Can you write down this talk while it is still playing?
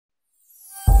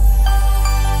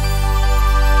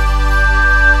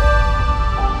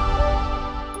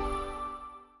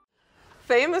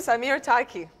famous Amir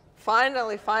Taaki,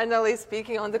 finally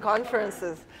speaking on the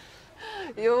conferences.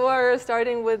 You were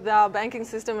starting with the banking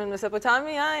system in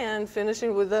Mesopotamia and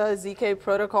finishing with the ZK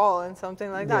protocol and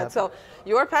something like that. So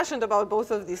you're passionate about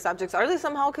both of these subjects. Are they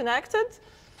somehow connected?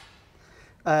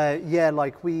 Yeah,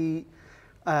 like we,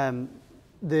 all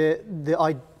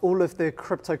of the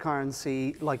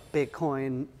cryptocurrency, like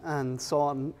Bitcoin and so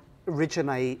on,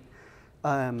 originate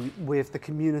with the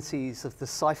communities of the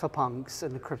cypherpunks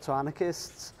and the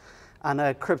crypto-anarchists.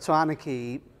 And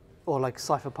crypto-anarchy, or like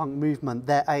cypherpunk movement,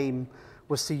 their aim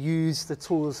was to use the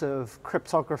tools of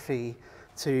cryptography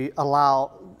to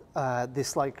allow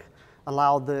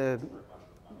allow the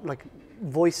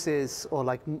voices or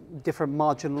like different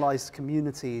marginalized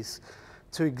communities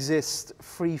to exist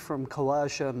free from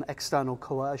coercion, external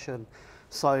coercion.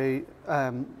 So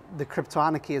the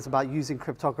crypto-anarchy is about using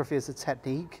cryptography as a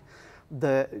technique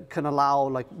that can allow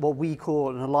like what we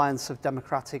call an alliance of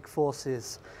democratic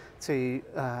forces to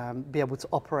be able to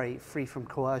operate free from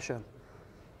coercion.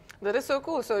 That is so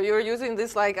cool. So you're using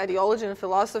this like ideology and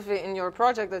philosophy in your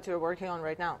project that you're working on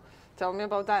right now. Tell me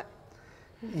about that.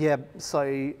 Yeah, so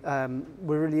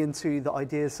we're really into the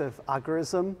ideas of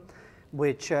agorism,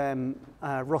 which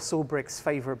Ross Ulbricht's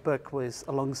favorite book was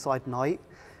Alongside Night,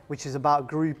 which is about a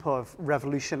group of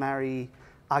revolutionary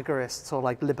agorists or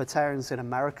like libertarians in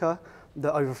America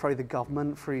that overthrow the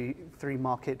government through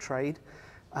market trade.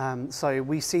 So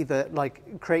we see that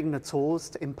like creating the tools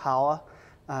to empower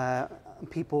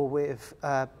people with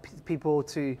people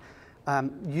to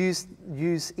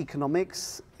use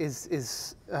economics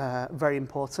is very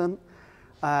important,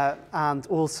 and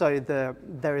also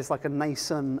there is like a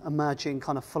nascent emerging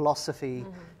kind of philosophy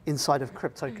inside of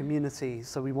crypto community.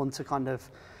 So we want to kind of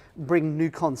bring new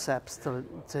concepts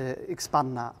to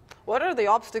expand that. What are the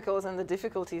obstacles and the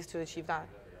difficulties to achieve that?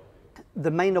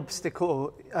 The main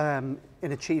obstacle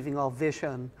in achieving our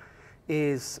vision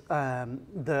is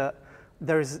that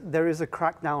there is a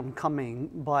crackdown coming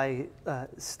by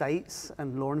states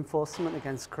and law enforcement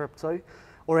against crypto.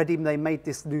 Already they made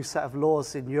this new set of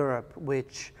laws in Europe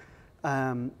which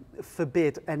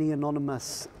forbid any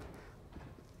anonymous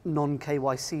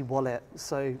non-KYC wallet.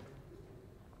 So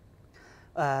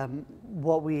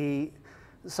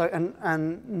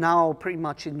and now pretty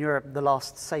much in Europe the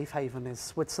last safe haven is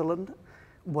Switzerland,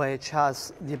 which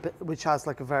has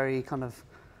like a very kind of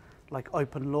like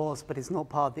open laws, but it's not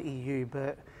part of the EU.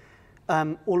 But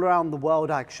all around the world,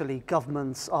 actually,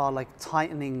 governments are like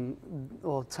tightening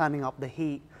or turning up the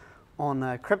heat on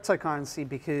cryptocurrency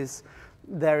because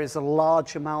there is a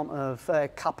large amount of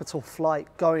capital flight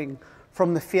going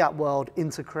from the fiat world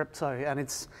into crypto, and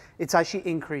it's actually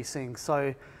increasing.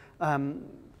 So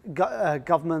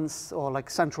governments or like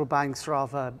central banks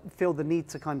rather feel the need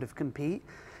to kind of compete,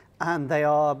 and they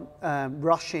are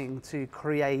rushing to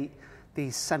create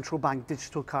these central bank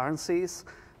digital currencies,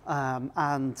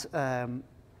 and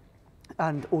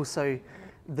also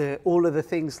all of the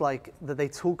things like that they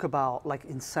talk about, like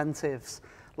incentives,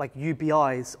 like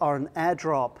UBIs, are an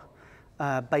airdrop,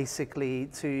 basically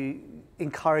to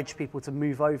encourage people to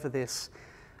move over this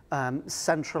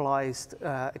centralized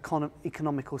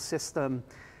economical system,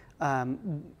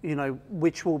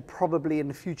 which will probably in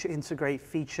the future integrate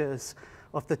features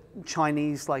of the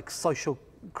Chinese like social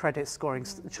credit scoring.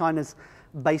 China's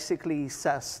basically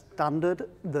set a standard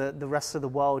that the rest of the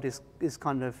world is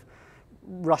kind of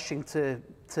rushing to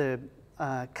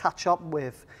catch up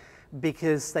with,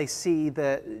 because they see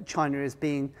that China is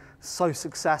being so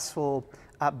successful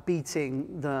at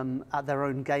beating them at their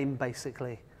own game,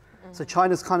 basically. So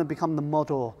China's kind of become the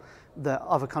model that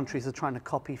other countries are trying to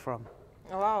copy from.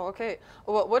 Oh, wow, okay.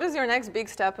 Well, what is your next big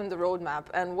step in the roadmap,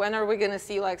 and when are we going to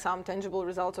see like some tangible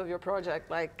results of your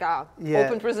project, like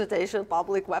open presentation,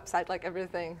 public website, like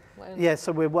everything? Yeah,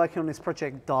 so we're working on this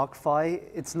project DarkFi.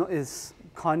 It's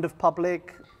kind of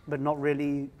public, but not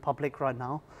really public right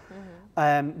now.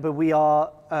 But we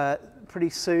are pretty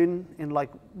soon in like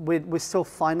we're still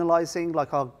finalizing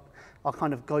like our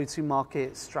kind of go-to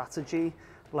market strategy.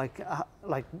 Like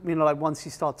once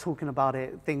you start talking about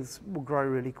it, things will grow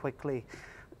really quickly.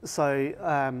 So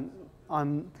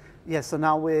so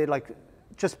now we're like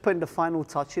just putting the final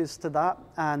touches to that,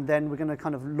 and then we're going to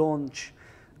kind of launch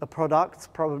a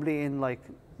product probably in like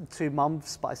 2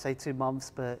 months. But I say 2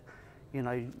 months, but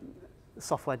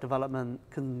software development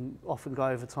can often go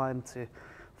over time to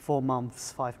 4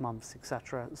 months, 5 months,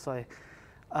 etc. So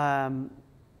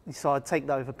I'd take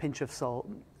that with a pinch of salt.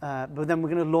 But then we're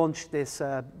going to launch this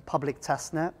public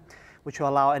testnet, which will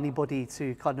allow anybody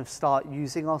to kind of start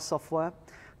using our software,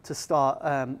 to start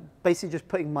basically just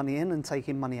putting money in and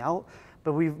taking money out.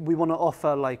 But we want to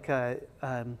offer like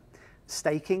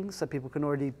staking, so people can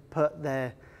already put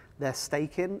their their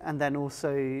stake in, and then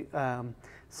also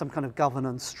some kind of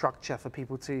governance structure for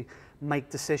people to make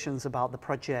decisions about the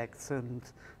project and,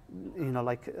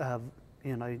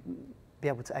 be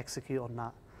able to execute on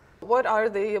that. What are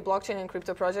the blockchain and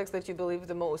crypto projects that you believe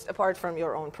the most, apart from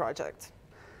your own project?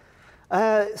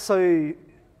 I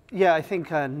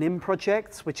think NIM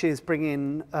project, which is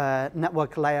bringing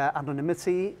network layer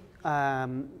anonymity,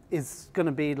 is going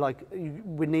to be like,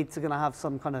 we need to have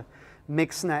some kind of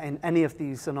mixnet in any of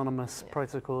these anonymous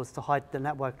protocols to hide the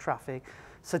network traffic.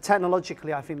 So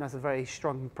technologically, I think that's a very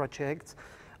strong project.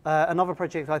 Another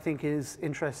project I think is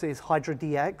interesting is Hydra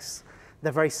DX.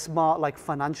 They're very smart, like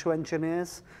financial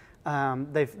engineers.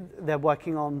 They're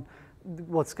working on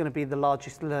what's going to be the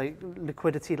largest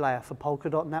liquidity layer for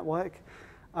Polkadot network.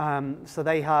 So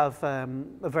they have a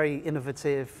very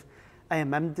innovative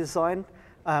AMM design.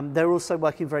 They're also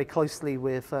working very closely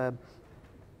with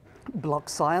Block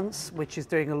Science, which is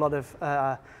doing a lot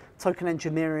of token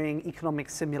engineering, economic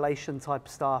simulation type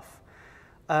stuff.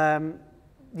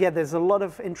 There's a lot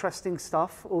of interesting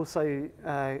stuff also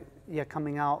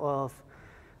coming out of.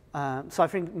 So I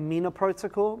think Mina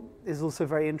protocol is also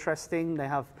very interesting. They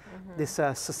have this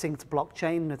succinct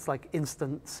blockchain. It's like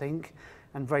instant sync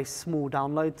and very small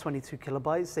download, 22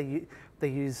 kilobytes. They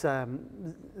use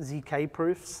ZK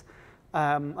proofs.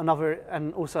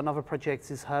 Another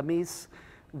project is Hermes.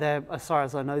 They're, as far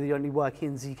as I know, the only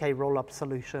working ZK rollup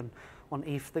solution on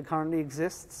ETH that currently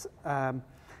exists. And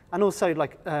also,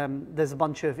 there's a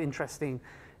bunch of interesting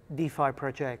DeFi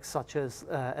projects such as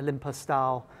Olympus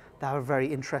DAO. They have a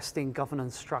very interesting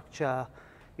governance structure.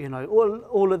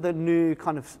 All of the new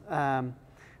kind of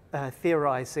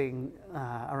theorizing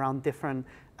around different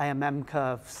AMM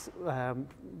curves,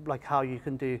 like how you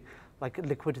can do like a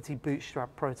liquidity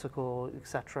bootstrap protocol,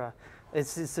 etc.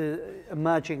 It's an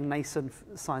emerging nascent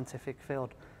scientific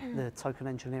field, the token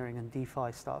engineering and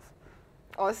DeFi stuff.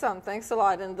 Awesome, thanks a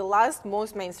lot. And the last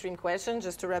most mainstream question,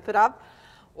 just to wrap it up,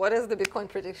 what is the Bitcoin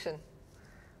prediction?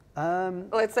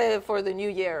 Let's say for the new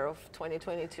year of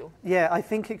 2022. Yeah, I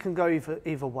think it can go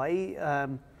either way.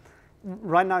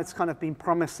 Right now, it's kind of been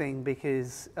promising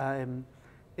because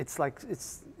it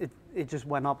just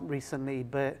went up recently.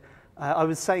 But I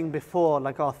was saying before,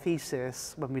 like our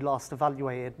thesis when we last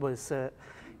evaluated was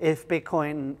if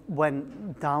Bitcoin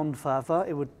went down further,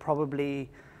 it would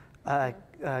probably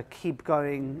keep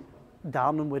going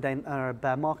down and would enter a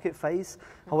bear market phase.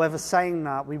 However, saying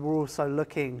that, we were also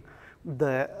looking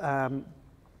that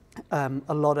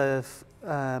a lot of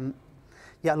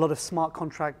smart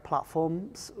contract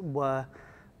platforms were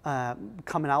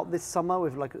coming out this summer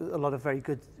with like a lot of very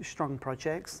good, strong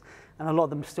projects, and a lot of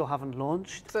them still haven't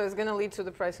launched. So it's going to lead to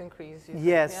the price increase.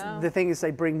 Yes, yeah. The thing is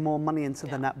they bring more money into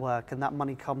the network, and that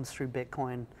money comes through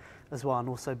Bitcoin as well, and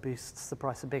also boosts the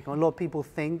price of Bitcoin. A lot of people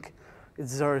think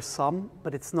it's zero sum,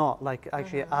 but it's not. Like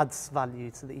actually, it adds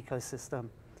value to the ecosystem.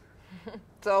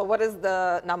 So what is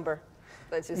the number?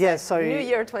 Let's just say so New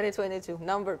Year 2022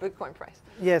 number Bitcoin price.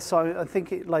 Yeah, so I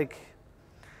think it like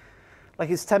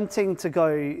it's tempting to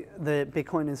go. The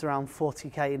Bitcoin is around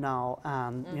 40K now,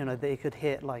 and they could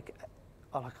hit like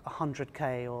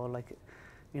 100K or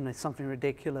something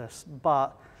ridiculous.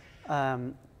 But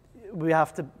we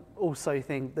have to also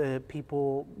think that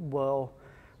people will.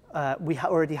 We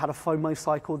already had a FOMO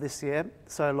cycle this year,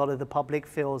 so a lot of the public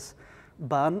feels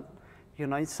burnt. We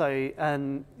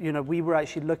were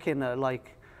actually looking at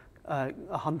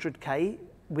 100K.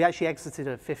 We actually exited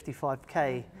at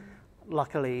 55K.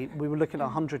 Luckily, we were looking at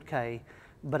 100K,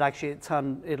 but actually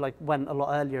it went a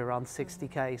lot earlier, around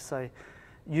 60K. So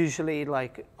usually,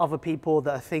 other people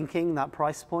that are thinking that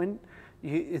price point,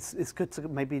 it's good to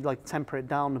maybe temper it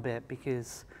down a bit,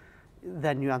 because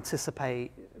then you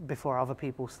anticipate before other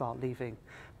people start leaving.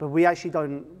 But we actually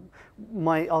don't.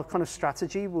 Our kind of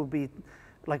strategy will be.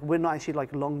 We're not actually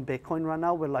long Bitcoin right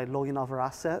now. We're logging other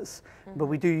assets, but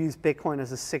we do use Bitcoin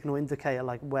as a signal indicator,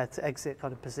 where to exit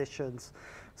kind of positions.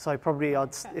 So probably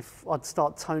if I'd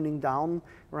start toning down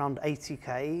around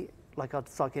 80K, I'd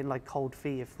start getting cold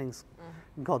feet if things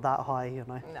got that high,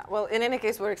 No, well, in any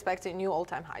case, we're expecting new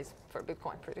all-time highs for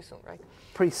Bitcoin pretty soon, right?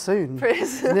 Pretty soon. Pretty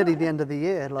soon. Nearly the end of the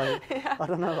year. I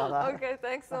don't know about that. Okay,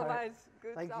 thanks so much.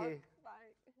 Good Thank you.